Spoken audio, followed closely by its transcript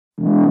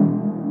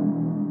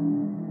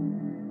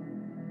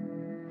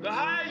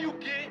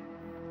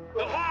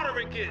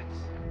surrogates.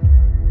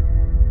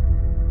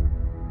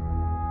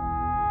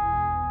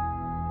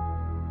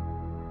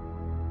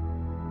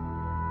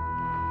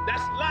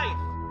 That's life.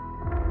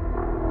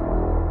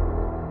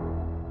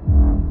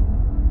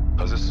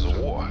 Because this is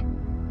a war.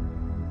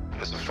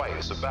 It's a fight,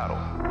 it's a battle.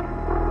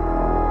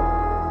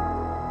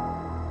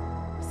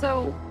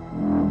 So,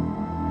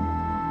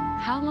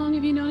 how long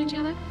have you known each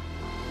other?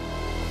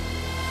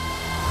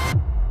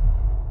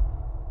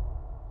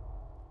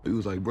 We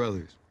was like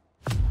brothers.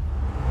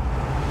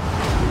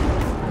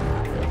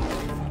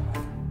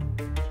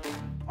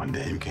 One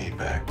day you came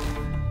back.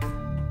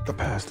 The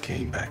past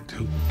came back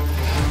too.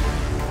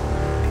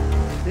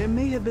 There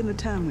may have been a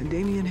time when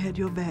Damian had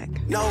your back.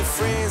 No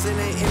friends in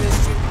the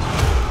industry.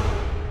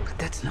 But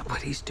that's not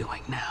what he's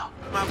doing now.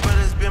 My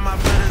brothers been my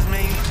brothers,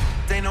 man.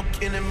 They no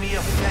killing me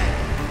a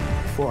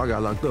fact. Before I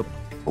got locked up,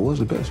 I was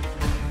the best.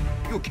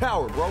 You a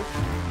coward, bro.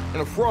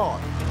 And a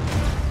fraud.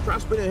 Try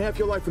spending half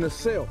your life in a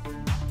cell.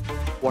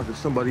 Watching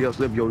somebody else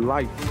live your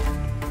life.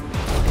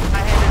 I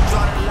had to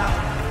draw the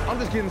line. I'm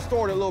just getting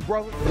started, little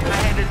brother. I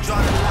had to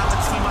draw the line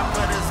between my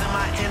brothers and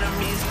my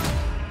enemies.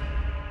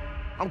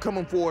 I'm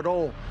coming for it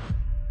all.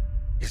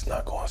 He's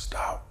not gonna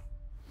stop.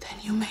 Then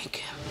you make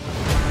him.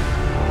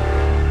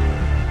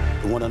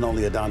 The one and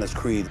only Adonis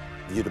Creed,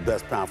 you're the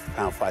best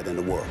pound-for-pound fighter in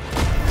the world.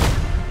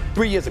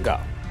 3 years ago,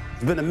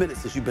 it's been a minute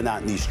since you've been out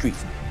in these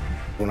streets.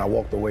 When I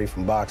walked away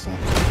from boxing,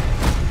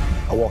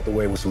 I walked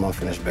away with some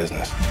unfinished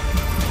business.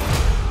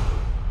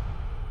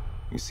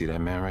 You see that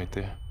man right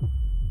there?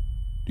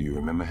 Do you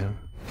remember him?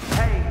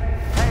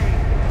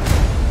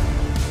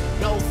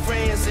 No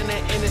friends in the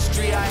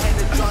industry. I had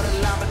to draw the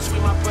line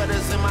between my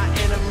brothers and my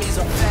enemies.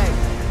 A fact.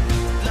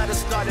 Let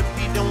us start a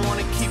beat, don't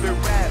wanna keep it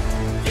rap.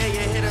 Yeah, you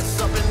hit us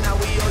up and now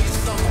we owe you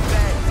something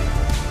back.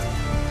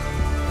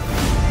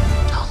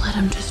 Don't let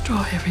him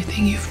destroy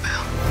everything you've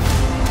built.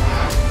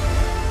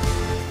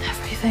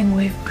 Everything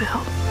we've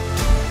built.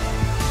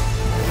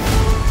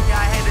 Yeah,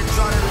 I had to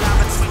draw the line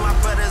between my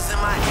brothers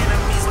and my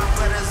enemies. My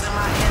brothers and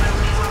my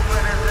enemies. My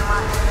brothers and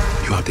my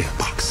enemies. You out there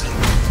boxing.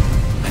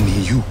 I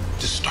need you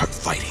to start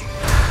fighting.